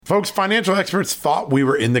Folks, financial experts thought we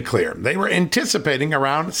were in the clear. They were anticipating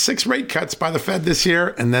around 6 rate cuts by the Fed this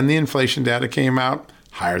year, and then the inflation data came out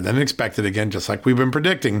higher than expected again, just like we've been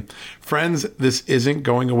predicting. Friends, this isn't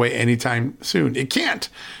going away anytime soon. It can't.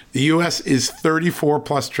 The U.S. is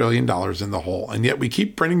 $34+ trillion in the hole, and yet we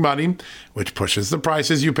keep printing money, which pushes the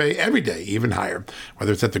prices you pay every day even higher,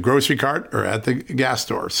 whether it's at the grocery cart or at the gas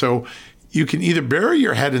store. So you can either bury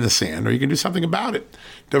your head in the sand or you can do something about it.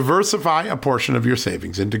 Diversify a portion of your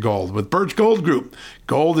savings into gold with Birch Gold Group.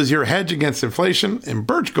 Gold is your hedge against inflation, and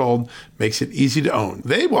Birch Gold makes it easy to own.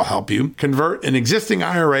 They will help you convert an existing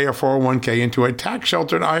IRA or 401k into a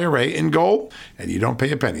tax-sheltered IRA in gold, and you don't pay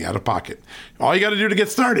a penny out of pocket. All you got to do to get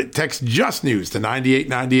started, text Just News to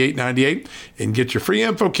 989898 and get your free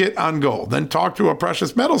info kit on gold. Then talk to a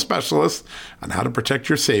precious metal specialist on how to protect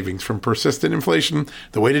your savings from persistent inflation.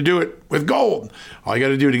 The way to do it with gold. All you got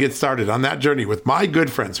to do to get started on that journey with my good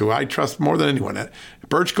friends who I trust more than anyone at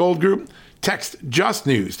Birch Gold Group, text Just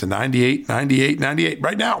News to 989898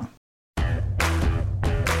 right now.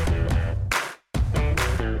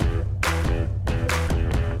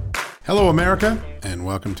 Hello, America, and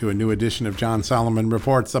welcome to a new edition of John Solomon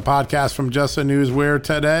Reports, the podcast from Just the News, where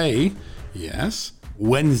today, yes,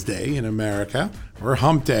 Wednesday in America, or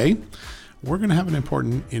Hump Day, we're going to have an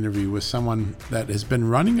important interview with someone that has been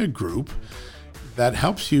running a group that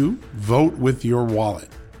helps you vote with your wallet.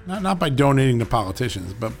 Not by donating to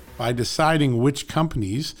politicians, but by deciding which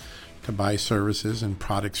companies to buy services and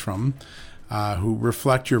products from who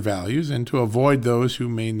reflect your values, and to avoid those who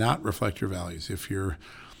may not reflect your values. If you're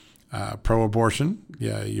pro-abortion,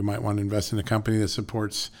 you might want to invest in a company that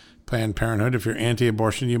supports Planned Parenthood. If you're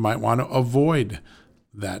anti-abortion, you might want to avoid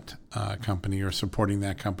that company or supporting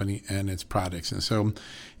that company and its products. And so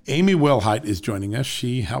Amy Wilhite is joining us.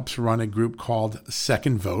 She helps run a group called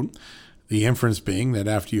Second Vote. The inference being that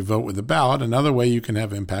after you vote with a ballot, another way you can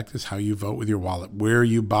have impact is how you vote with your wallet, where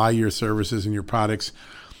you buy your services and your products.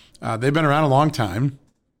 They've been around a long time.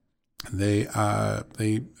 They have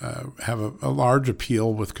a large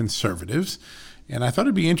appeal with conservatives. And I thought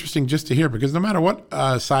it'd be interesting just to hear, because no matter what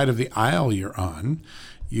side of the aisle you're on,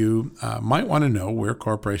 you might want to know where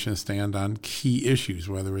corporations stand on key issues,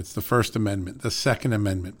 whether it's the First Amendment, the Second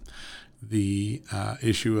Amendment, the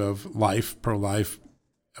issue of life, pro-life,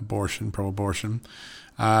 abortion, pro-abortion.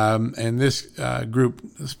 And this group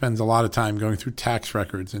spends a lot of time going through tax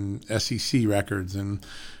records and SEC records and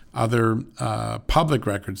other public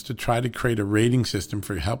records to try to create a rating system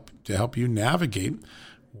to help you navigate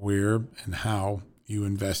where and how you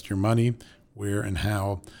invest your money, where and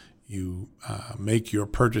how you make your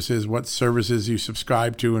purchases, what services you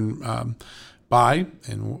subscribe to and buy,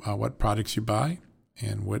 and what products you buy,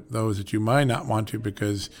 and what those that you might not want to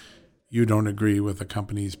because you don't agree with a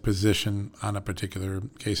company's position on a particular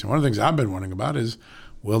case. And one of the things I've been wondering about is,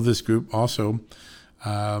 will this group also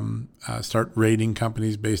start rating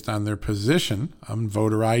companies based on their position on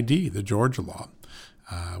voter ID, the Georgia law,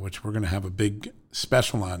 which we're going to have a big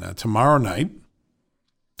special on tomorrow night.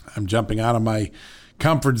 I'm jumping out of my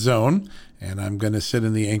comfort zone, and I'm going to sit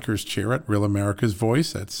in the anchor's chair at Real America's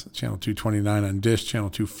Voice. That's channel 229 on Dish, channel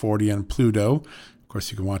 240 on Pluto. Of course,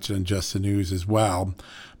 you can watch it on Just the News as well.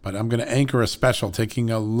 But I'm going to anchor a special taking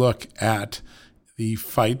a look at the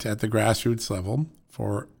fight at the grassroots level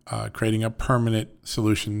for creating a permanent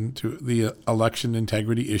solution to the election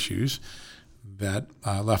integrity issues that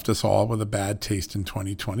left us all with a bad taste in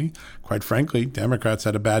 2020. Quite frankly, Democrats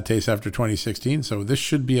had a bad taste after 2016, so this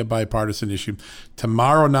should be a bipartisan issue.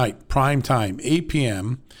 Tomorrow night, prime time, 8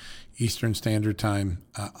 p.m. Eastern Standard Time,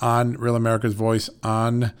 on Real America's Voice,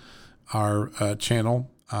 on our channel,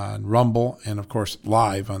 on Rumble, and of course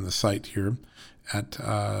live on the site here at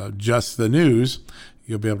Just the News.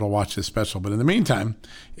 You'll be able to watch this special. But in the meantime,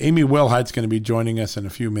 Amy Wilhite's going to be joining us in a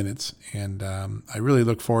few minutes, and I really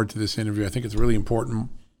look forward to this interview. I think it's really important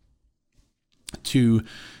to,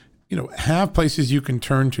 have places you can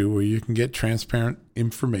turn to where you can get transparent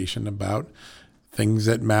information about things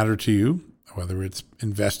that matter to you, whether it's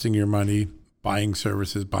investing your money, buying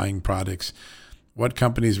services, buying products, what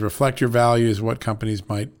companies reflect your values, what companies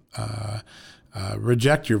might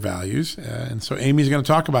reject your values. And so Amy's going to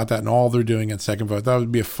talk about that and all they're doing at Second Vote. That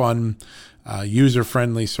would be a fun,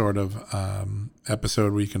 user-friendly sort of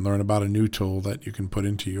episode where you can learn about a new tool that you can put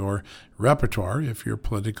into your repertoire if you're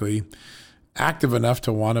politically active enough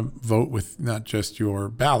to want to vote with not just your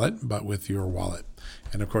ballot, but with your wallet.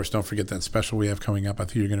 And of course, don't forget that special we have coming up. I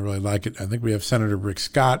think you're going to really like it. I think we have Senator Rick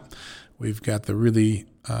Scott. We've got the really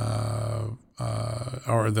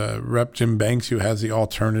or the Rep Jim Banks, who has the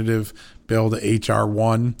alternative bill to H.R.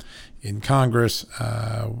 1 in Congress.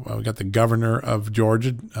 We got the governor of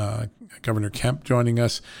Georgia, Governor Kemp, joining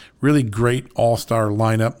us. Really great all-star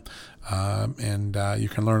lineup. And you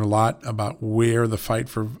can learn a lot about where the fight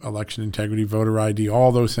for election integrity, voter ID,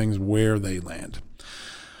 all those things, where they land.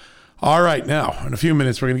 All right, now, in a few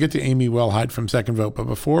minutes, we're going to get to Amy Wilhite from Second Vote. But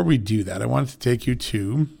before we do that, I wanted to take you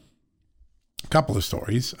to a couple of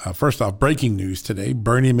stories. First off, breaking news today.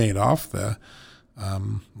 Bernie Madoff, the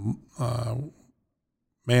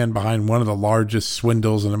man behind one of the largest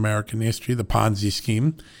swindles in American history, the Ponzi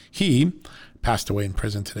scheme, he passed away in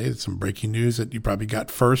prison today. That's some breaking news that you probably got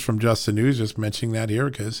first from Just the News, just mentioning that here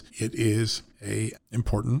because it is a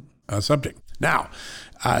important subject. Now,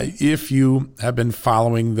 if you have been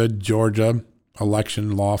following the Georgia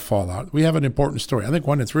election law fallout, we have an important story. I think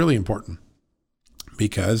one that's really important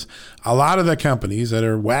because a lot of the companies that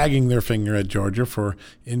are wagging their finger at Georgia for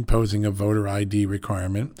imposing a voter ID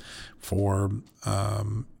requirement, for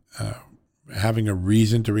having a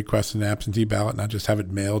reason to request an absentee ballot, not just have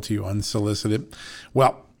it mailed to you unsolicited.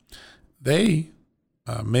 Well, they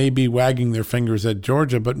may be wagging their fingers at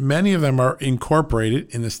Georgia, but many of them are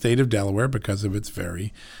incorporated in the state of Delaware because of its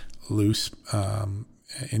very loose and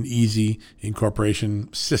easy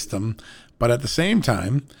incorporation system. But at the same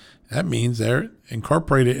time, that means they're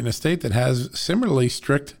incorporated in a state that has similarly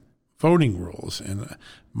strict voting rules. And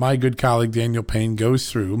my good colleague Daniel Payne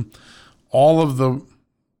goes through all of the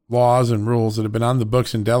laws and rules that have been on the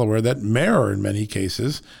books in Delaware that mirror in many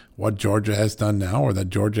cases what Georgia has done now or that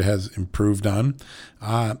Georgia has improved on.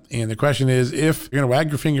 And the question is, if you're going to wag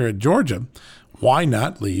your finger at Georgia, why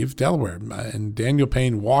not leave Delaware? And Daniel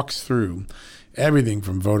Payne walks through everything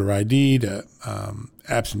from voter ID to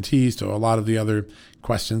absentees to a lot of the other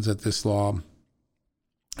questions that this law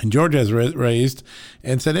in Georgia has raised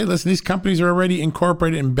and said, hey, listen, these companies are already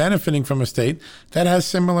incorporated and benefiting from a state that has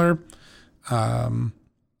similar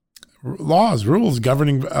laws, rules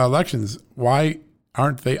governing elections. Why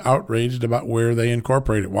aren't they outraged about where they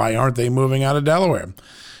incorporate it? Why aren't they moving out of Delaware?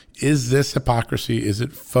 Is this hypocrisy? Is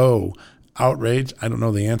it faux outrage? I don't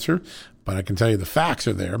know the answer, but I can tell you the facts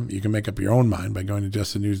are there. You can make up your own mind by going to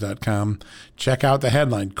justthenews.com. Check out the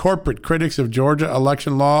headline, Corporate Critics of Georgia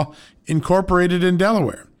Election Law Incorporated in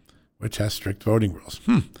Delaware, which has strict voting rules.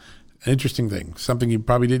 An interesting thing, something you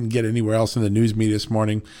probably didn't get anywhere else in the news media this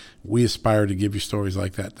morning. We aspire to give you stories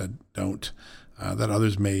like that don't, that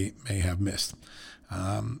others may have missed.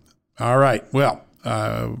 All right, well,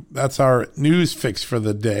 that's our news fix for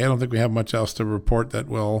the day. I don't think we have much else to report that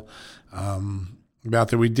will about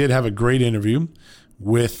that. We did have a great interview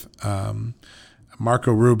with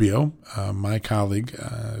Marco Rubio, my colleague.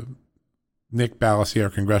 Nick Ballasy, our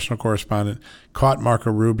congressional correspondent, caught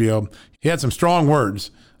Marco Rubio. He had some strong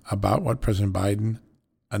words about what President Biden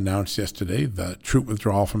announced yesterday, the troop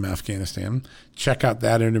withdrawal from Afghanistan. Check out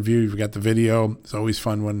that interview. You've got the video. It's always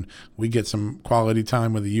fun when we get some quality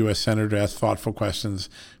time with a U.S. Senator to ask thoughtful questions.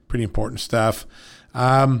 Pretty important stuff.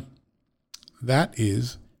 That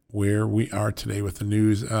is where we are today with the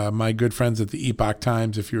news. My good friends at the Epoch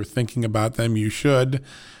Times, if you're thinking about them, you should,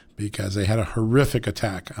 because they had a horrific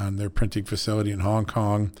attack on their printing facility in Hong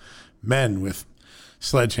Kong. Men with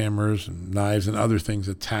sledgehammers and knives and other things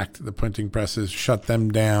attacked the printing presses, shut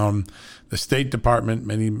them down. The State Department,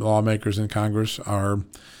 many lawmakers in Congress are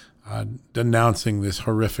denouncing this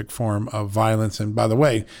horrific form of violence. And by the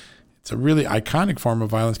way, it's a really iconic form of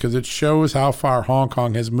violence because it shows how far Hong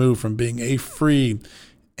Kong has moved from being a free,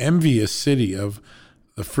 envious city of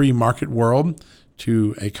the free market world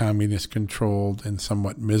to a communist-controlled and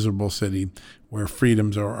somewhat miserable city where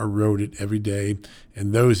freedoms are eroded every day.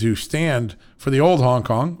 And those who stand for the old Hong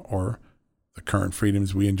Kong, or the current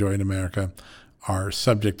freedoms we enjoy in America, are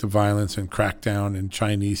subject to violence and crackdown and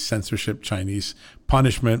Chinese censorship, Chinese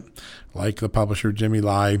punishment, like the publisher Jimmy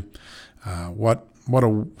Lai. What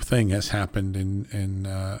a thing has happened in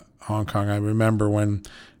Hong Kong. I remember when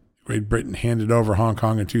Great Britain handed over Hong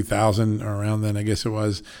Kong in 2000, or around then, I guess it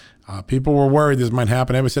was. People were worried this might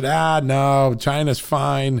happen. Everybody said, no, China's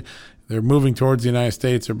fine. They're moving towards the United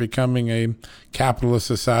States. They're becoming a capitalist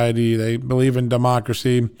society. They believe in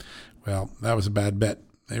democracy. Well, that was a bad bet.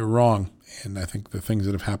 They were wrong. And I think the things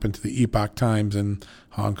that have happened to the Epoch Times in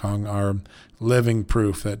Hong Kong are living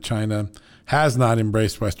proof that China has not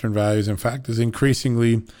embraced Western values. In fact, is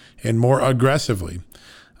increasingly and more aggressively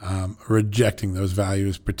rejecting those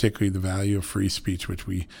values, particularly the value of free speech, which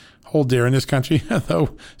we hold dear in this country,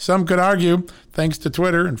 though some could argue, thanks to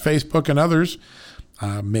Twitter and Facebook and others,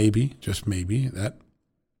 maybe, just maybe, that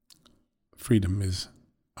freedom is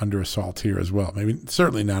under assault here as well. Maybe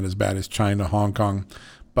certainly not as bad as China, Hong Kong,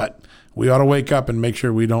 But we ought to wake up and make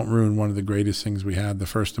sure we don't ruin one of the greatest things we had, the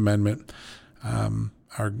First Amendment.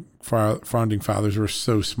 Our founding fathers were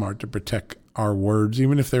so smart to protect our words,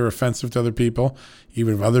 even if they're offensive to other people,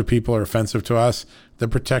 even if other people are offensive to us. The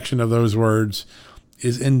protection of those words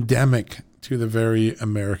is endemic to the very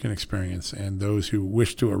American experience, and those who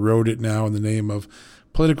wish to erode it now in the name of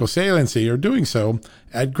political saliency are doing so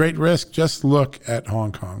at great risk. Just look at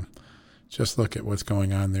Hong Kong. Just look at what's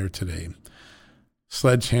going on there today.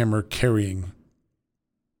 Sledgehammer carrying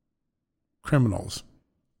criminals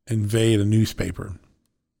invade a newspaper.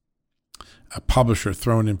 A publisher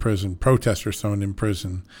thrown in prison, protesters thrown in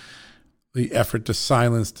prison. The effort to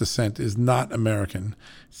silence dissent is not American,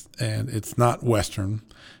 and it's not Western.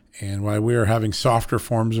 And while we are having softer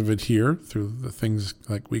forms of it here through the things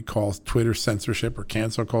like we call Twitter censorship or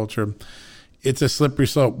cancel culture, it's a slippery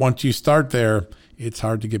slope. Once you start there, it's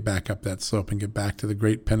hard to get back up that slope and get back to the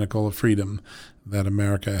great pinnacle of freedom that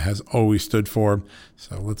America has always stood for.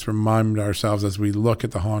 So let's remind ourselves as we look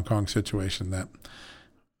at the Hong Kong situation that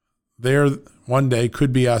there one day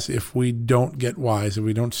could be us if we don't get wise, if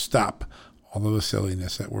we don't stop all of the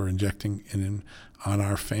silliness that we're injecting on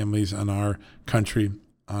our families, on our country,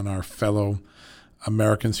 on our fellow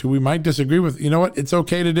Americans who we might disagree with. You know what? It's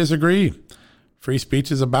okay to disagree. Free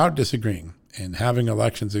speech is about disagreeing and having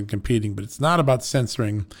elections and competing, but it's not about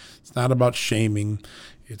censoring. It's not about shaming.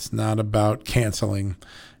 It's not about canceling.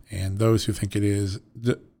 And those who think it is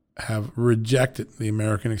have rejected the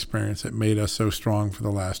American experience that made us so strong for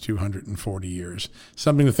the last 240 years.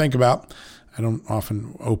 Something to think about. I don't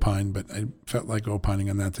often opine, but I felt like opining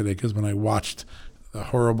on that today because when I watched the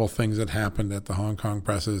horrible things that happened at the Hong Kong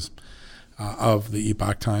presses of the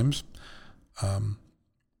Epoch Times,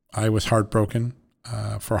 I was heartbroken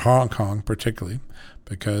for Hong Kong particularly,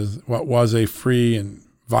 because what was a free and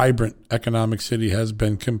vibrant economic city has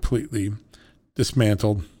been completely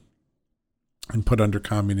dismantled and put under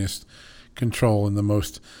communist control in the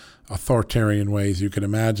most authoritarian ways you could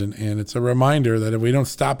imagine. And it's a reminder that if we don't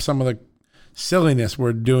stop some of the silliness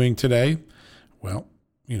we're doing today, well,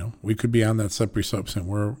 you know, we could be on that slippery slope soon.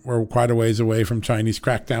 We're quite a ways away from Chinese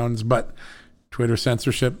crackdowns, but Twitter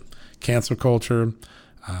censorship, cancel culture,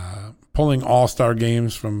 pulling all-star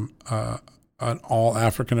games from an all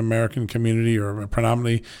African-American community or a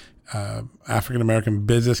predominantly African-American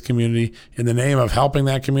business community in the name of helping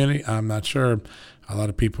that community, I'm not sure a lot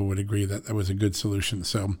of people would agree that that was a good solution.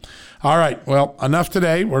 So, all right, well, enough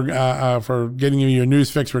today. We're for getting you your news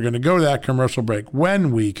fix. We're going to go to that commercial break.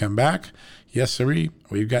 When we come back, yes, sirree,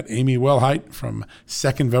 we've got Amy Wilhite from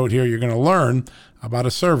Second Vote here. You're going to learn about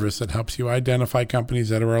a service that helps you identify companies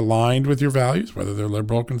that are aligned with your values, whether they're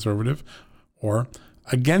liberal, conservative, or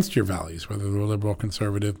against your values, whether they're liberal,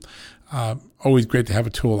 conservative. Always great to have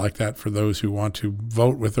a tool like that for those who want to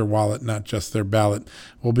vote with their wallet, not just their ballot.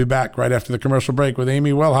 We'll be back right after the commercial break with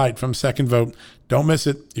Amy Wilhite from Second Vote. Don't miss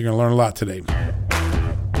it. You're going to learn a lot today.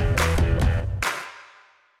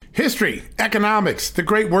 History, economics, the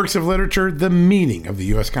great works of literature, the meaning of the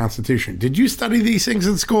U.S. Constitution. Did you study these things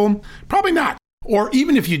in school? Probably not. Or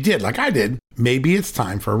even if you did, like I did, maybe it's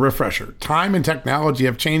time for a refresher. Time and technology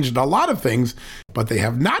have changed a lot of things, but they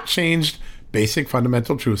have not changed basic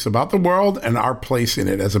fundamental truths about the world and our place in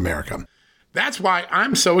it as America. That's why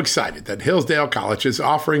I'm so excited that Hillsdale College is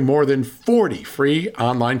offering more than 40 free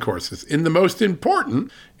online courses in the most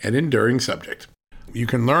important and enduring subject. You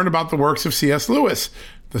can learn about the works of C.S. Lewis,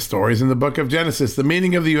 the stories in the book of Genesis, the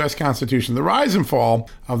meaning of the U.S. Constitution, the rise and fall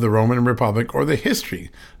of the Roman Republic, or the history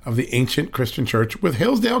of the ancient Christian church with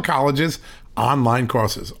Hillsdale College's online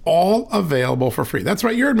courses, all available for free. That's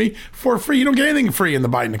right, you heard me, for free. You don't get anything free in the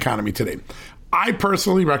Biden economy today. I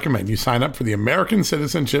personally recommend you sign up for the American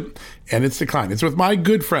Citizenship and Its Decline. It's with my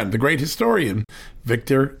good friend, the great historian,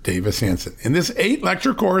 Victor Davis Hanson. In this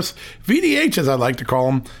 8-lecture course, VDH, as I like to call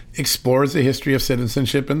him, explores the history of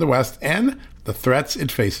citizenship in the West and the threats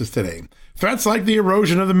it faces today. Threats like the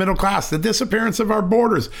erosion of the middle class, the disappearance of our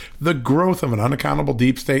borders, the growth of an unaccountable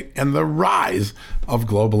deep state, and the rise of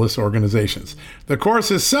globalist organizations. The course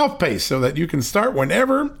is self-paced so that you can start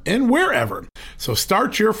whenever and wherever. So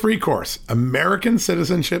start your free course, American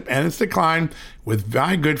Citizenship and Its Decline, with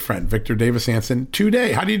my good friend, Victor Davis Hanson,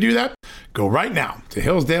 today. How do you do that? Go right now to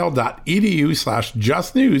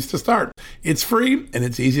hillsdale.edu/justnews to start. It's free and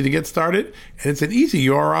it's easy to get started, and it's an easy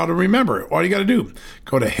URL to remember. All you got to do,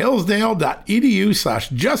 go to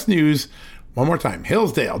hillsdale.edu/justnews. One more time,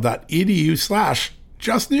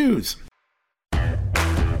 hillsdale.edu/justnews.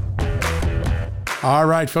 All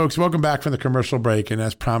right, folks, welcome back from the commercial break. And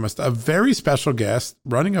as promised, a very special guest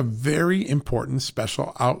running a very important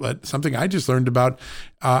special outlet, something I just learned about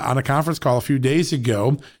on a conference call a few days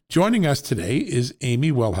ago. Joining us today is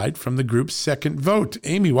Amy Wilhite from the group Second Vote.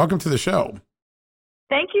 Amy, welcome to the show.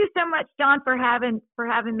 Thank you so much, John, for having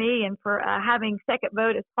me and for having Second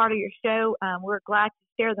Vote as part of your show. We're glad to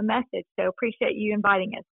share the message, so appreciate you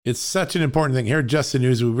inviting us. It's such an important thing here at Just the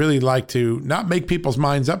News. We really like to not make people's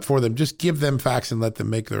minds up for them, just give them facts and let them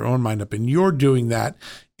make their own mind up. And you're doing that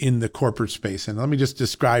in the corporate space. And let me just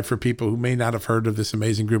describe for people who may not have heard of this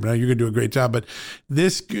amazing group. Now, you're going to do a great job, but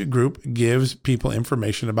this group gives people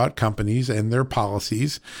information about companies and their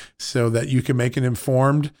policies so that you can make an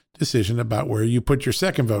informed decision about where you put your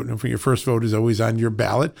second vote. And for your first vote is always on your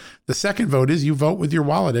ballot. The second vote is you vote with your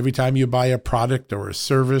wallet every time you buy a product or a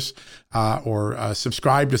service or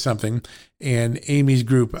subscribe to something. And Amy's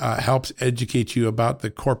group helps educate you about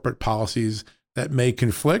the corporate policies that may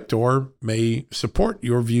conflict or may support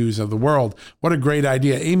your views of the world. What a great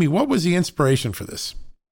idea. Amy, what was the inspiration for this?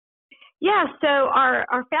 Yeah, so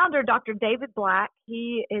our founder, Dr. David Black,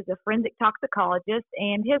 he is a forensic toxicologist,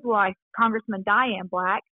 and his wife, Congressman Diane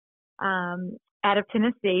Black, out of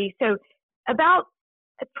Tennessee. So about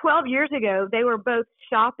 12 years ago, they were both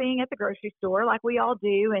shopping at the grocery store like we all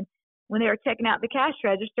do. And when they were checking out the cash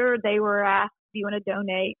register, they were asked, do you want to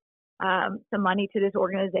donate some money to this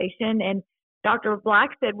organization? And Dr. Black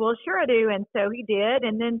said, well, sure I do. And so he did.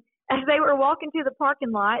 And then as they were walking to the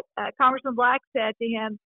parking lot, Congressman Black said to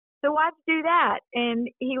him, so why'd you do that? And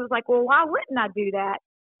he was like, well, why wouldn't I do that?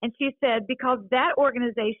 And she said, because that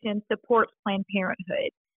organization supports Planned Parenthood.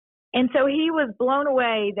 And so he was blown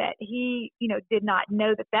away that he, did not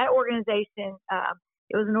know that organization,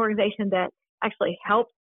 it was an organization that actually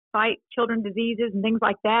helped fight children's diseases and things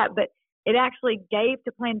like that, but it actually gave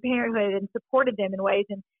to Planned Parenthood and supported them in ways.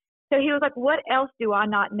 And so he was like, what else do I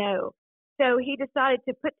not know? So he decided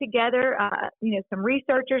to put together, some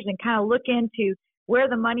researchers and kind of look into where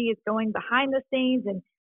the money is going behind the scenes and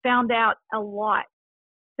found out a lot.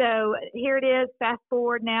 So here it is, fast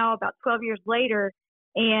forward now about 12 years later,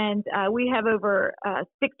 and we have over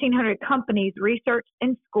 1,600 companies researched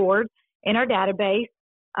and scored in our database.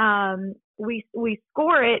 We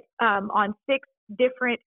score it on 6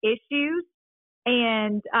 different issues,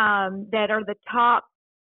 and that are the top,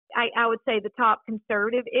 I would say the top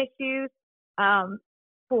conservative issues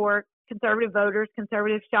for conservative voters,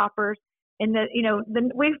 conservative shoppers. And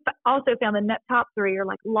we've also found the top 3 are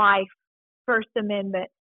like life, First Amendment,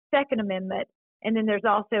 Second Amendment, and then there's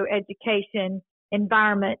also education,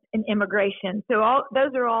 environment, and immigration. So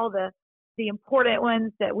those are all the important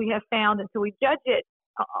ones that we have found. And so we judge it.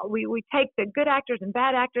 We take the good actors and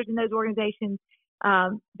bad actors in those organizations,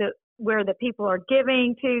 where the people are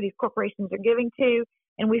giving to, these corporations are giving to,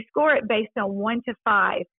 and we score it based on 1 to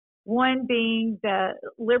 5. 1 being the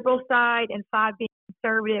liberal side and 5 being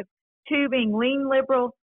conservative, 2 being lean liberal,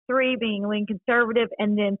 3 being lean conservative,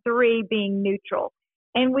 and then 3 being neutral.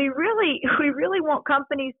 And we really want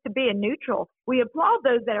companies to be a neutral. We applaud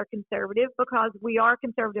those that are conservative because we are a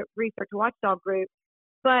conservative research watchdog group,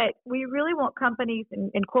 but we really want companies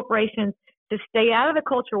and corporations to stay out of the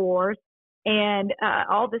culture wars and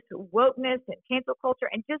all this wokeness and cancel culture,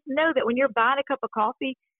 and just know that when you're buying a cup of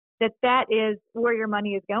coffee, that is where your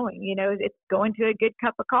money is going. It's going to a good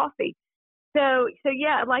cup of coffee. So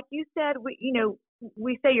yeah, like you said,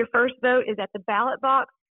 we say your first vote is at the ballot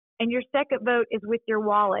box, and your second vote is with your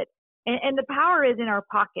wallet. And the power is in our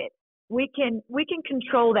pocket. We can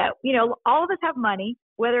control that. All of us have money,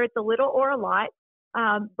 whether it's a little or a lot,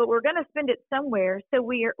 but we're going to spend it somewhere. So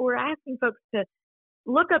we're asking folks to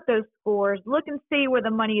look up those scores, look and see where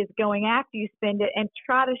the money is going after you spend it, and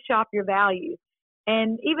try to shop your values.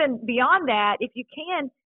 And even beyond that, if you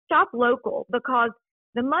can, shop local, because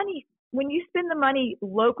the money, when you spend the money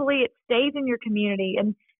locally, it stays in your community,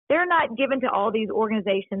 and they're not given to all these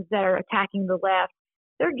organizations that are attacking the left.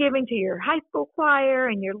 They're giving to your high school choir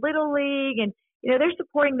and your little league, and they're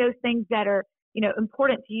supporting those things that are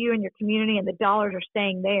important to you and your community, and the dollars are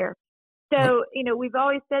staying there. So we've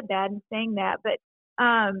always said that and saying that, but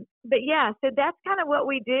yeah, so that's kind of what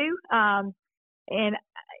we do.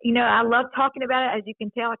 And I love talking about it. As you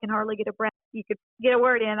can tell, I can hardly get a breath. You could get a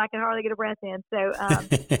word in, I can hardly get a breath in. So,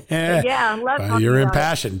 yeah, I love talking You're about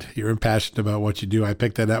impassioned. You're impassioned about what you do. I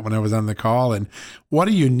picked that up when I was on the call. And what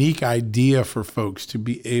a unique idea for folks to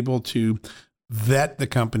be able to vet the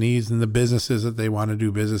companies and the businesses that they want to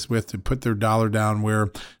do business with, to put their dollar down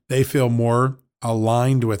where they feel more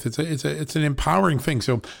aligned with. It's an empowering thing.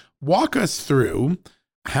 So walk us through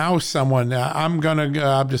how someone, I want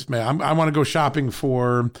to go shopping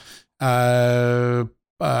for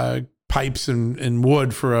pipes and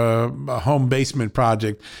wood for a home basement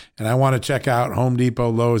project, and I want to check out Home Depot,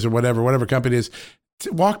 Lowe's, or whatever company it is.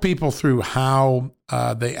 To walk people through how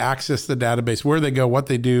they access the database, where they go, what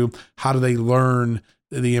they do, how do they learn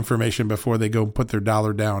the information before they go put their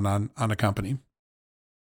dollar down on a company.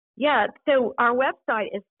 Yeah, so our website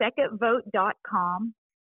is secondvote.com,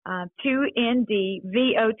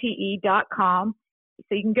 2ndvote.com.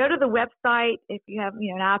 So you can go to the website if you have,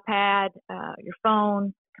 an iPad, your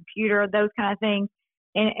phone, computer, those kind of things,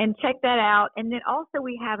 and check that out. And then also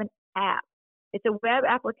we have an app. It's a web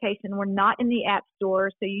application. We're not in the app store,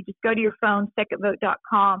 so you just go to your phone,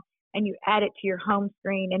 secondvote.com, and you add it to your home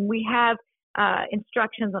screen. And we have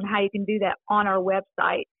instructions on how you can do that on our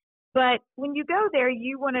website. But when you go there,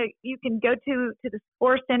 you can go to the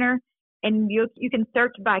Score Center, and you can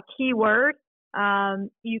search by keyword.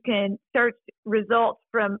 You can search results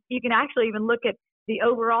you can actually even look at the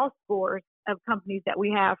overall scores of companies that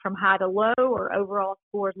we have from high to low, or overall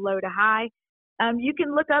scores low to high. You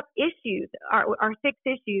can look up issues, our 6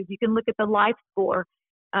 issues. You can look at the life score,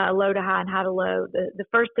 low to high and high to low, the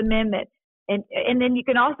First Amendment. And then you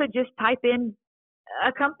can also just type in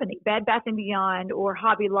a company, Bed Bath & Beyond or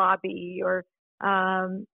Hobby Lobby or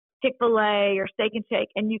Chick-fil-A or Steak and Shake,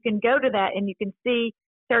 and you can go to that and you can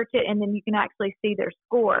search it, and then you can actually see their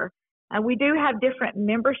score. We do have different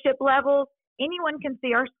membership levels. Anyone can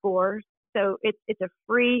see our scores, so it's a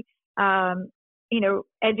free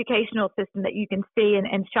educational system that you can see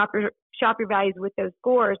and shop your values with those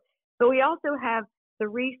scores. But we also have the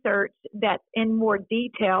research that's in more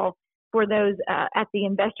detail for those at the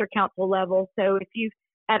investor council level. So if you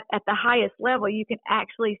at the highest level, you can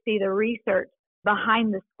actually see the research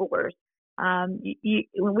behind the scores.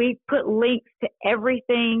 When we put links to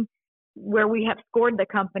everything where we have scored the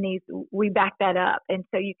companies, we back that up, and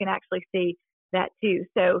so you can actually see that too.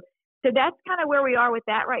 So that's kind of where we are with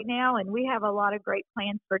that right now, and we have a lot of great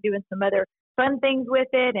plans for doing some other fun things with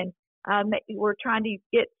it. And we're trying to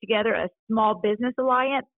get together a small business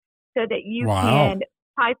alliance so that you can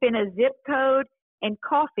type in a zip code and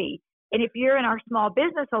coffee. And if you're in our small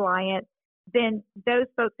business alliance, then those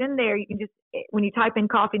folks in there, you can just, when you type in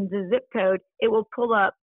coffee and the zip code, it will pull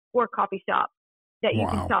up 4 coffee shops that you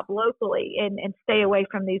can shop locally and stay away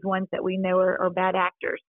from these ones that we know are bad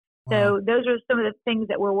actors. So those are some of the things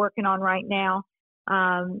that we're working on right now.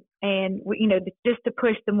 And just to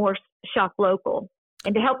push the more shop local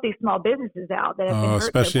and to help these small businesses out that have been hurt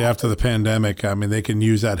especially after the pandemic. I mean, they can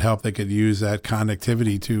use that help. They could use that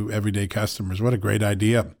connectivity to everyday customers. What a great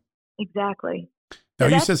idea. Exactly. Now,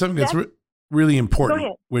 you said something that's really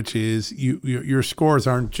important, which is your scores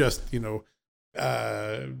aren't just,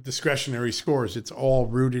 discretionary scores. It's all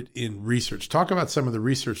rooted in research. Talk about some of the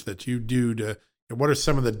research that you do what are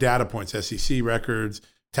some of the data points, SEC records,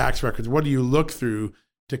 tax records? What do you look through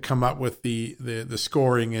to come up with the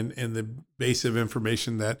scoring and the base of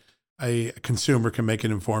information that a consumer can make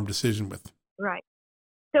an informed decision with? Right.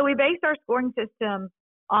 So we base our scoring system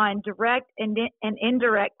on direct and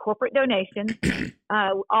indirect corporate donations,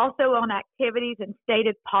 also on activities and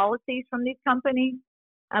stated policies from these companies.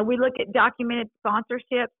 We look at documented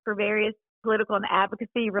sponsorships for various political and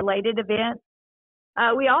advocacy related events.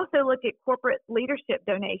 We also look at corporate leadership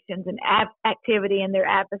donations and activity and their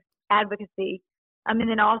advocacy, and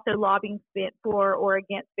then also lobbying spent for or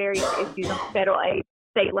against various issues on federal,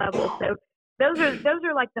 state level. So those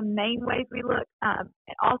are like the main ways we look. And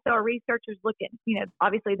also our researchers look at,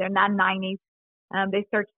 obviously they're 990s. They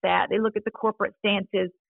search that. They look at the corporate stances,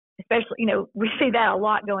 especially, we see that a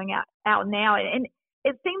lot going out now. And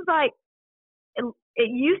it seems like it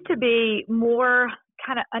used to be more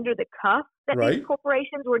kind of under the cuff that these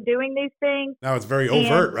corporations were doing these things. Now it's very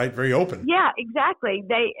overt, right? Very open. Yeah, exactly.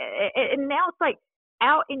 And now it's like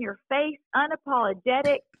out in your face,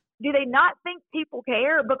 unapologetic. Do they not think people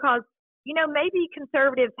care? Because, maybe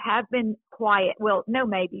conservatives have been quiet. Well, no,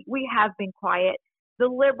 maybe. We have been quiet. The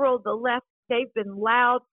liberal, the left, they've been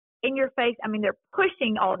loud, in your face. I mean, they're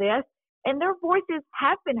pushing all this, and their voices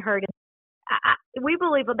have been heard. We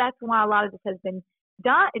believe that's why a lot of this has been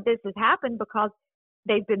done. This has happened because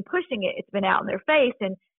they've been pushing it. It's been out in their face.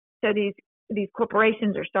 And so these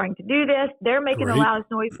corporations are starting to do this. They're making the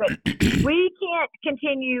loudest noise, but we can't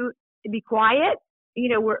continue to be quiet.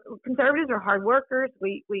 Conservatives are hard workers.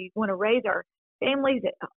 We want to raise our families,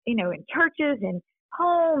 in churches and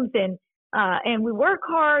homes, and we work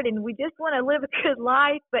hard, and we just want to live a good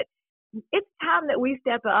life. But it's time that we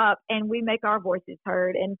step up and we make our voices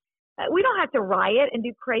heard. And we don't have to riot and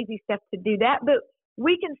do crazy stuff to do that, but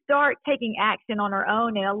we can start taking action on our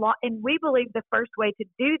own. And we believe the first way to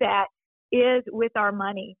do that is with our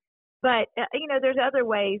money. But, there's other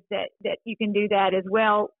ways that you can do that as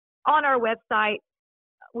well. on our website,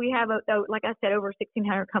 we have, like I said, over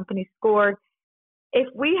 1,600 companies scored. If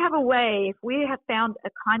we have a way, if we have found a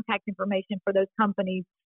contact information for those companies,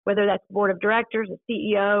 whether that's board of directors, a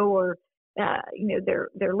CEO, or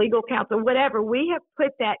their legal counsel, whatever, we have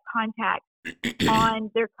put that contact on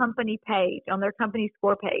their company page, on their company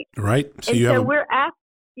score page. Right. We're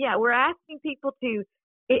asking people to,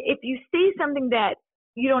 if you see something that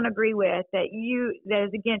you don't agree with, that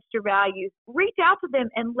is against your values, reach out to them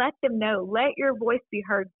and let them know. Let your voice be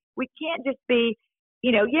heard. We can't just be,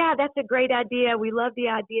 that's a great idea. We love the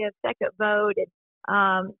idea of second vote,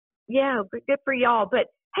 and good for y'all. But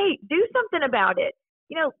hey, do something about it.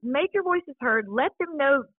 Make your voices heard. Let them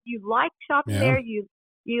know you like shopping there.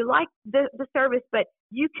 You like the service, but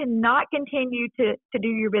you cannot continue to do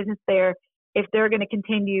your business there if they're going to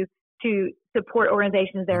continue to support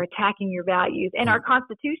organizations that are attacking your values and our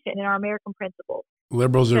Constitution and our American principles.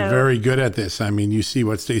 Liberals are very good at this. I mean, you see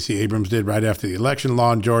what Stacey Abrams did right after the election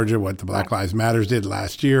law in Georgia, what the Black Lives Matters did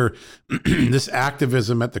last year. This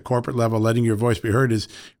activism at the corporate level, letting your voice be heard, is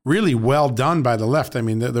really well done by the left. I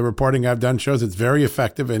mean, the reporting I've done shows it's very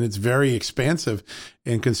effective and it's very expansive,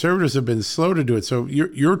 and conservatives have been slow to do it. So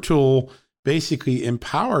your tool basically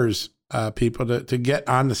empowers people to get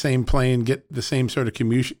on the same plane, get the same sort of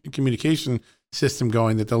communication system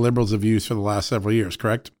going that the liberals have used for the last several years,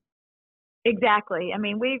 correct? Exactly. I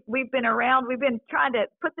mean, we've been around. We've been trying to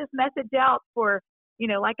put this message out for,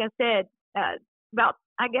 like I said, about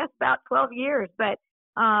 12 years. But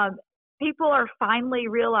people are finally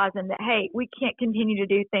realizing that, hey, we can't continue to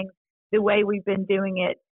do things the way we've been doing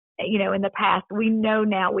it, in the past. We know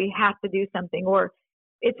now we have to do something, or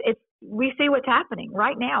we see what's happening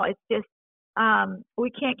right now. It's just we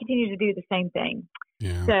can't continue to do the same thing.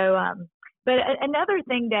 Yeah. So, but another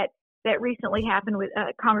thing that recently happened with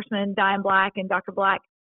Congressman Diane Black and Dr. Black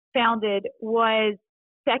founded was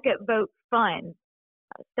Second Vote Funds.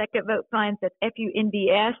 Second Vote Funds, that's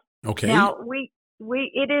FUNDS. Okay. Now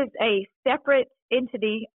it is a separate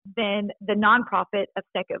entity than the nonprofit of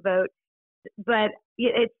Second Vote, but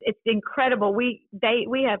it's incredible. They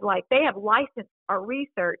have licensed our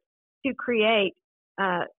research to create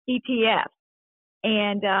ETFs,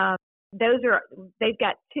 and they've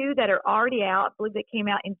got two that are already out. I believe they came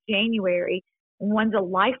out in January. One's a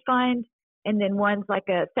life fund, and then one's like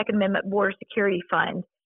a Second Amendment border security fund.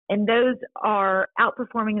 And those are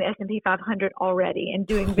outperforming the S&P 500 already and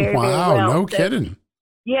doing very, very well. Wow, no kidding.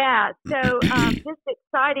 Yeah. So just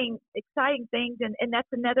exciting things. And that's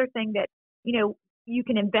another thing that, you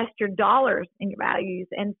can invest your dollars in your values.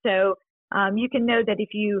 And so you can know that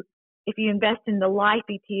if you invest in the life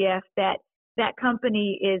ETF, that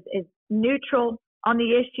company is neutral on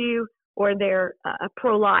the issue, or they're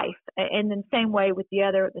pro-life. And then same way with the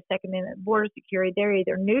Second Amendment border security, they're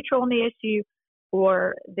either neutral on the issue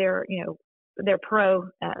or they're pro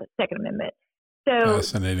Second Amendment. So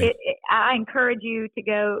fascinating. I encourage you to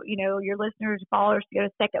go, your listeners, followers, to go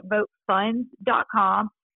to secondvotefunds.com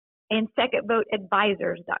and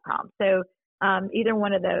secondvoteadvisors.com. So either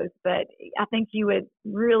one of those, but I think you would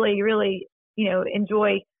really, really,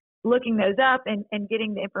 enjoy looking those up and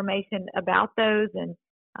getting the information about those. And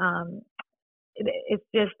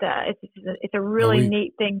it's a really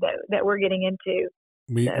neat thing that we're getting into.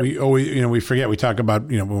 We always, we forget, we talk about,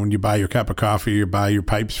 when you buy your cup of coffee, you buy your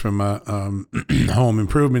pipes from a home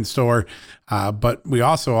improvement store. But we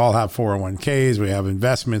also all have 401ks. We have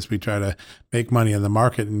investments. We try to make money in the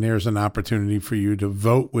market, and there's an opportunity for you to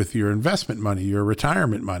vote with your investment money, your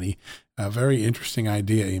retirement money. A very interesting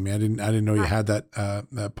idea, Amy. I didn't know you had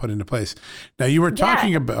that put into place. Now, you were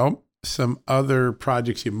talking about some other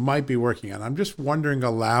projects you might be working on. I'm just wondering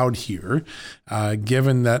aloud here,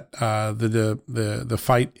 given that the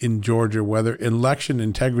fight in Georgia, whether election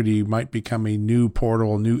integrity might become a new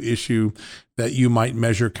portal, a new issue that you might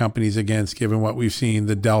measure companies against, given what we've seen,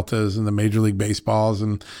 the Deltas and the Major League Baseballs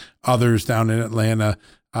and others down in Atlanta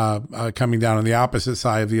coming down on the opposite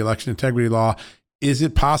side of the election integrity law. Is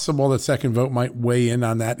it possible that Second Vote might weigh in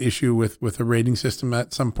on that issue with a rating system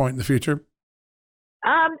at some point in the future?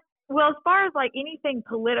 Well, as far as like anything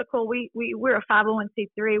political, we're a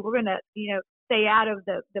 501c3. We're going to, stay out of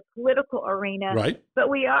the political arena. Right. But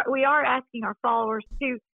we are asking our followers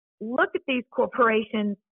to look at these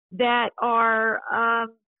corporations that are,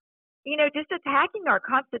 just attacking our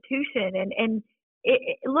Constitution and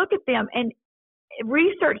look at them and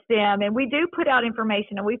research them. And we do put out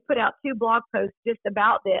information, and we've put out 2 blog posts just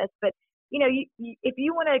about this. But, if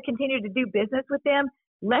you want to continue to do business with them,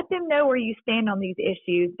 let them know where you stand on these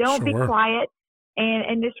issues. Don't be quiet,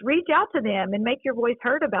 and just reach out to them and make your voice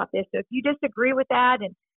heard about this. So if you disagree with that,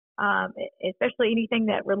 and especially anything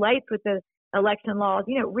that relates with the election laws,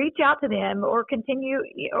 reach out to them or continue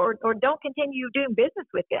or don't continue doing business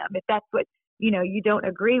with them if that's what, you don't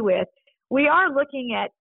agree with. We are looking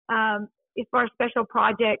at, as far as special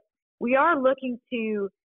projects, we are looking to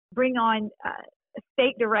bring on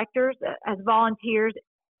state directors as volunteers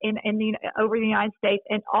over the United States,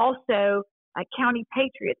 and also county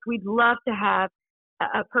patriots. We'd love to have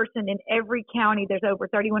a person in every county. There's over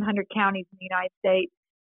 3,100 counties in the United States.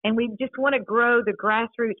 And we just want to grow the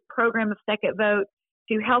grassroots program of Second Vote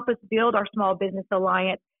to help us build our Small Business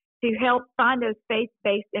Alliance, to help find those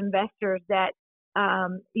faith-based investors that,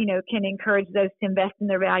 can encourage those to invest in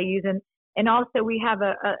their values. And also we have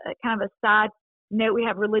a kind of a side note. We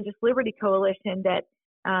have Religious Liberty Coalition that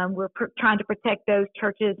we're trying to protect those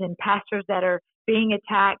churches and pastors that are being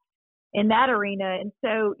attacked in that arena. And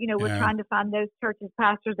so, we're trying to find those churches,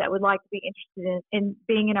 pastors that would like to be interested in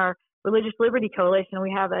being in our Religious Liberty Coalition.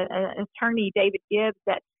 We have an attorney, David Gibbs,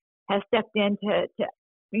 that has stepped in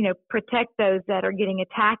to protect those that are getting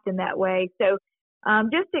attacked in that way. So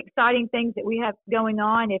just exciting things that we have going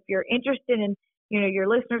on. If you're interested in, your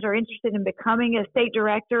listeners are interested in becoming a state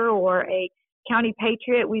director or a county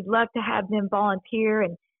patriot, we'd love to have them volunteer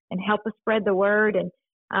and help us spread the word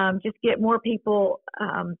and just get more people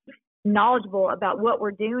knowledgeable about what we're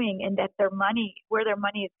doing, and that where their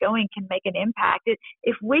money is going, can make an impact.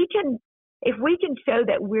 If we can show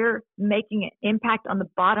that we're making an impact on the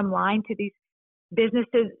bottom line to these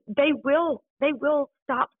businesses, they will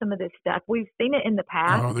stop some of this stuff. We've seen it in the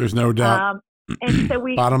past. Oh, there's no doubt. And so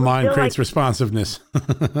bottom line creates responsiveness.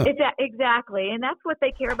 Exactly, and that's what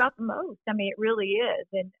they care about the most. I mean, it really is.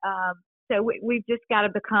 And so we've just got to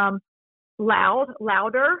become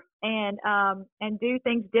louder, and do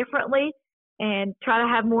things differently, and try to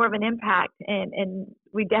have more of an impact. And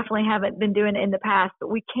we definitely haven't been doing it in the past, but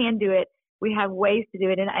we can do it. We have ways to do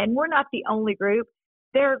it. And we're not the only group.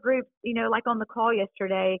 There are groups, like on the call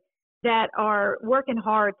yesterday, that are working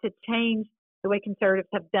hard to change the way conservatives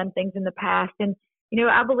have done things in the past. And,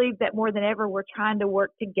 I believe that more than ever, we're trying to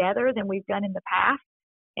work together than we've done in the past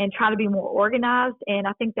and try to be more organized. And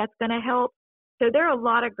I think that's going to help. So there are a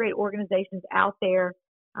lot of great organizations out there,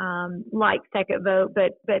 like Second Vote,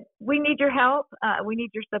 but we need your help. We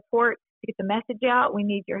need your support to get the message out. We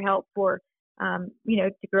need your help for,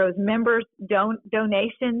 to grow as members,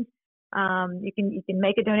 donations. You can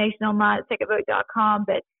make a donation online at secondvote.com,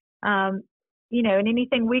 but, and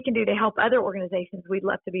anything we can do to help other organizations, we'd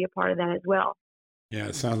love to be a part of that as well. Yeah,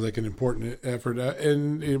 it sounds like an important effort.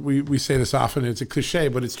 We say this often, it's a cliche,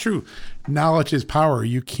 but it's true. Knowledge is power.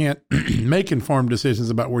 You can't make informed decisions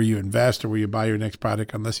about where you invest or where you buy your next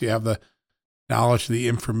product unless you have the knowledge, the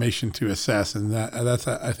information to assess. And that's,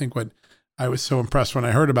 I think, what I was so impressed when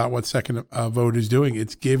I heard about what Second Vote is doing.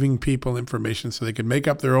 It's giving people information so they can make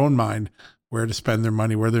up their own mind where to spend their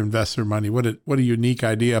money, where to invest their money. What a unique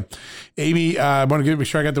idea. Amy, I want to make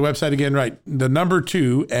sure I got the website again right. The number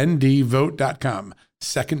 2, ndvote.com,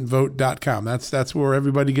 secondvote.com. That's where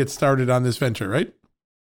everybody gets started on this venture, right?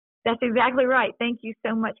 That's exactly right. Thank you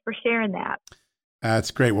so much for sharing that.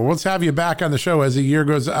 That's great. Well, let's have you back on the show as the year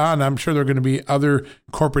goes on. I'm sure there are going to be other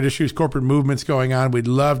corporate issues, corporate movements going on. We'd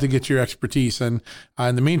love to get your expertise. And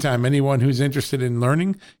in the meantime, anyone who's interested in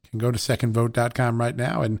learning can go to secondvote.com right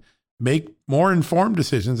now and make more informed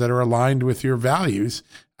decisions that are aligned with your values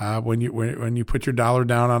when you put your dollar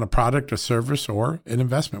down on a product, a service, or an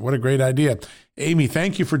investment. What a great idea. Amy,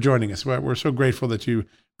 thank you for joining us. We're so grateful that you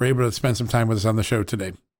were able to spend some time with us on the show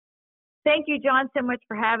today. Thank you, John, so much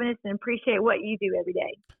for having us, and appreciate what you do every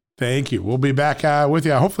day. Thank you. We'll be back with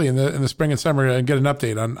you hopefully in the spring and summer and get an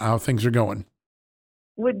update on how things are going.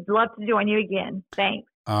 Would love to join you again. Thanks.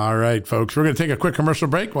 All right, folks. We're going to take a quick commercial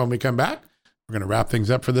break. When we come back, we're going to wrap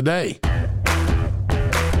things up for the day.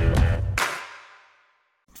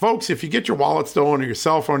 Folks, if you get your wallet stolen or your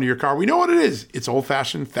cell phone or your car, we know what it is. It's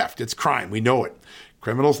old-fashioned theft. It's crime. We know it.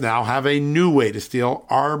 Criminals now have a new way to steal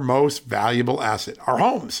our most valuable asset, our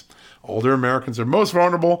homes. Older Americans are most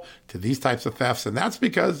vulnerable to these types of thefts, and that's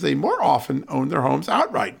because they more often own their homes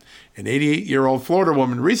outright. An 88-year-old Florida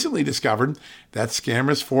woman recently discovered that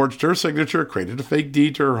scammers forged her signature, created a fake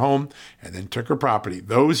deed to her home, and then took her property.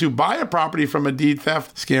 Those who buy a property from a deed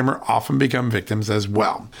theft scammer often become victims as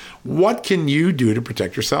well. What can you do to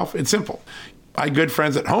protect yourself? It's simple. My good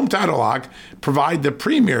friends at Home Title Lock provide the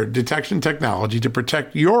premier detection technology to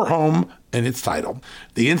protect your home and its title.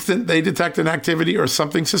 The instant they detect an activity or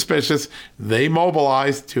something suspicious, they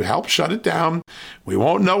mobilize to help shut it down. We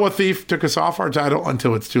won't know a thief took us off our title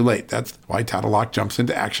until it's too late. That's why Title Lock jumps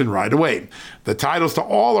into action right away. The titles to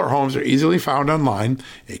all our homes are easily found online.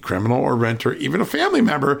 A criminal or renter, even a family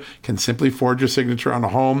member, can simply forge your signature on a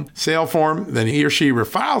home sale form. Then he or she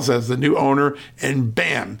refiles as the new owner, and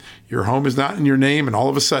bam, your home is not in your name, and all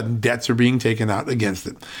of a sudden, debts are being taken out against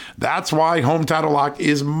it. That's why Home Title Lock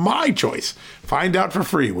is my choice. Find out for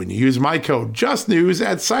free when you use my code JUSTNEWS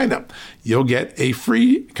at signup. You'll get a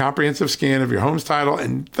free comprehensive scan of your home's title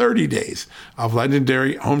and 30 days of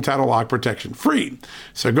legendary Home Title Lock protection free.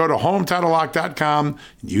 So go to HomeTitleLock.com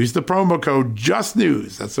and use the promo code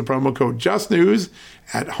JUSTNEWS. That's the promo code JUSTNEWS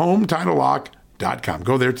at HomeTitleLock.com.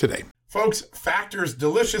 Go there today. Folks, Factor's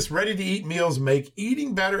delicious, ready-to-eat meals make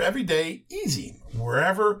eating better every day easy.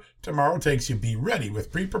 Wherever tomorrow takes you, be ready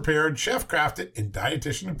with pre-prepared, chef-crafted, and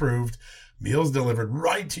dietitian-approved meals delivered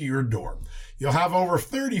right to your door. You'll have over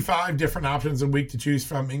 35 different options a week to choose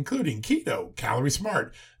from, including keto, calorie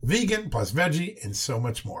smart, vegan, plus veggie, and so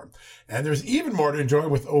much more. And there's even more to enjoy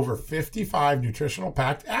with over 55 nutritional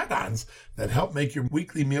packed add-ons that help make your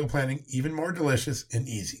weekly meal planning even more delicious and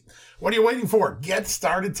easy. What are you waiting for? Get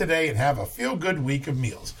started today and have a feel-good week of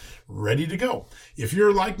meals ready to go. If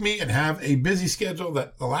you're like me and have a busy schedule,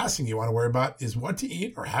 that the last thing you want to worry about is what to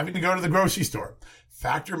eat or having to go to the grocery store.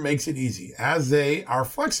 Factor makes it easy, as they are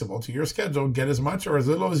flexible to your schedule. Get as much or as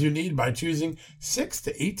little as you need by choosing 6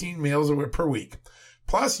 to 18 meals per week.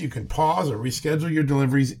 Plus, you can pause or reschedule your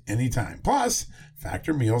deliveries anytime. Plus,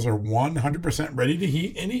 Factor meals are 100% ready to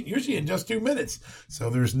heat and eat, usually in just 2 minutes.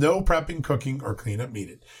 So there's no prepping, cooking, or cleanup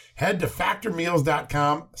needed. Head to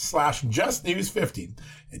factormeals.com/justnews50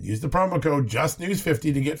 and use the promo code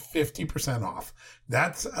JustNews50 to get 50% off.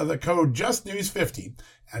 That's the code JustNews50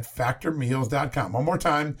 at factormeals.com. One more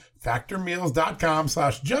time,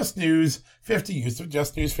 factormeals.com/justnews50. Use the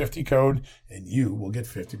JustNews50 code and you will get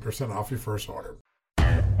 50% off your first order.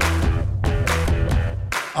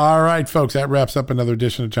 All right, folks, that wraps up another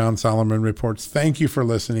edition of John Solomon Reports. Thank you for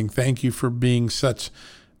listening. Thank you for being such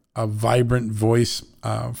a vibrant voice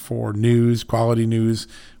for news, quality news.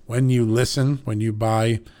 When you listen, when you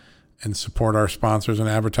buy and support our sponsors and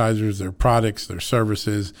advertisers, their products, their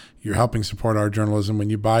services, you're helping support our journalism. When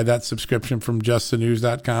you buy that subscription from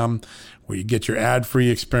justthenews.com, where you get your ad-free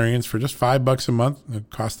experience for just $5 a month, the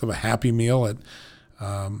cost of a Happy Meal at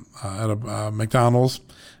a McDonald's,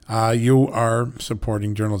 you are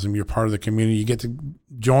supporting journalism. You're part of the community. You get to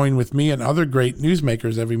join with me and other great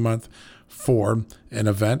newsmakers every month for an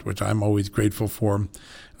event, which I'm always grateful for.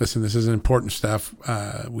 Listen, this is important stuff.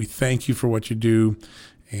 We thank you for what you do.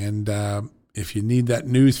 And if you need that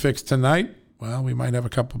news fix tonight, well, we might have a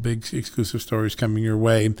couple big exclusive stories coming your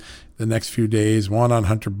way the next few days. One on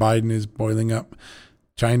Hunter Biden is boiling up.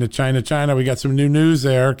 China. We got some new news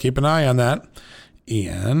there. Keep an eye on that.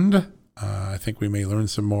 And I think we may learn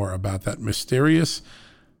some more about that mysterious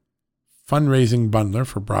fundraising bundler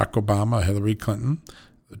for Barack Obama, Hillary Clinton,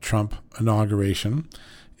 the Trump inauguration.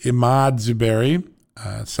 Imad Zuberi,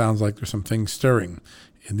 it sounds like there's some things stirring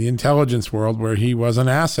in the intelligence world where he was an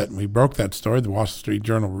asset. And we broke that story. The Wall Street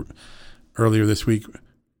Journal earlier this week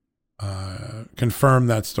confirmed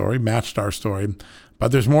that story, matched our story.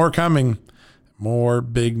 But there's more coming, more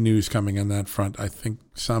big news coming on that front. I think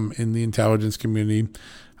some in the intelligence community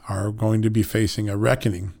are going to be facing a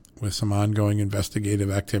reckoning with some ongoing investigative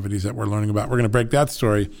activities that we're learning about. We're going to break that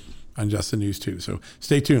story on Just the News too. So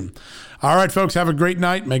stay tuned. All right, folks, have a great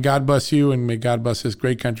night. May God bless you and may God bless this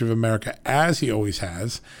great country of America as he always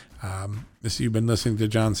has. You've been listening to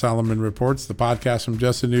John Solomon Reports, the podcast from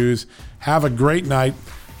Just the News. Have a great night.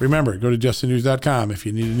 Remember, go to justthenews.com if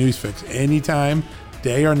you need a news fix anytime,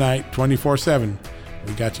 day or night, 24/7.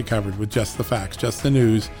 We got you covered with just the facts, just the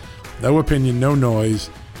news, no opinion, no noise,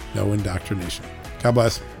 no indoctrination. God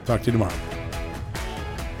bless. Talk to you tomorrow.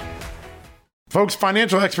 Folks,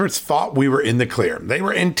 financial experts thought we were in the clear. They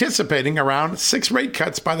were anticipating around 6 rate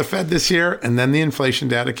cuts by the Fed this year, and then the inflation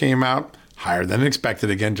data came out higher than expected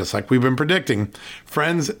again, just like we've been predicting.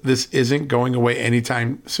 Friends, this isn't going away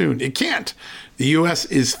anytime soon. It can't. The U.S.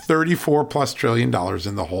 is $34+ trillion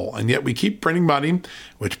in the hole, and yet we keep printing money,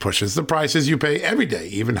 which pushes the prices you pay every day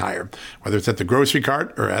even higher, whether it's at the grocery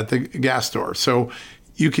cart or at the gas store. So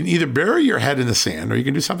You can either bury your head in the sand or you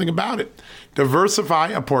can do something about it. Diversify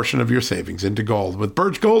a portion of your savings into gold with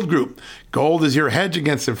Birch Gold Group. Gold is your hedge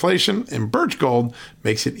against inflation, and Birch Gold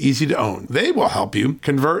makes it easy to own. They will help you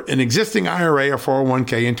convert an existing IRA or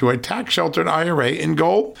 401k into a tax-sheltered IRA in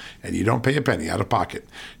gold, and you don't pay a penny out of pocket.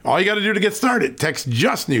 All you got to do to get started, text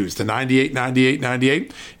Just News to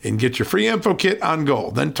 989898 and get your free info kit on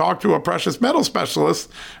gold. Then talk to a precious metal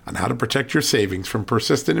specialist on how to protect your savings from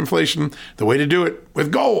persistent inflation. The way to do it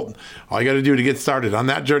with gold. All you got to do to get started on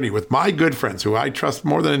that journey with my good friends who I trust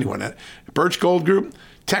more than anyone at Birch Gold Group,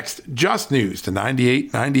 text Just News to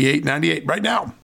 989898 right now.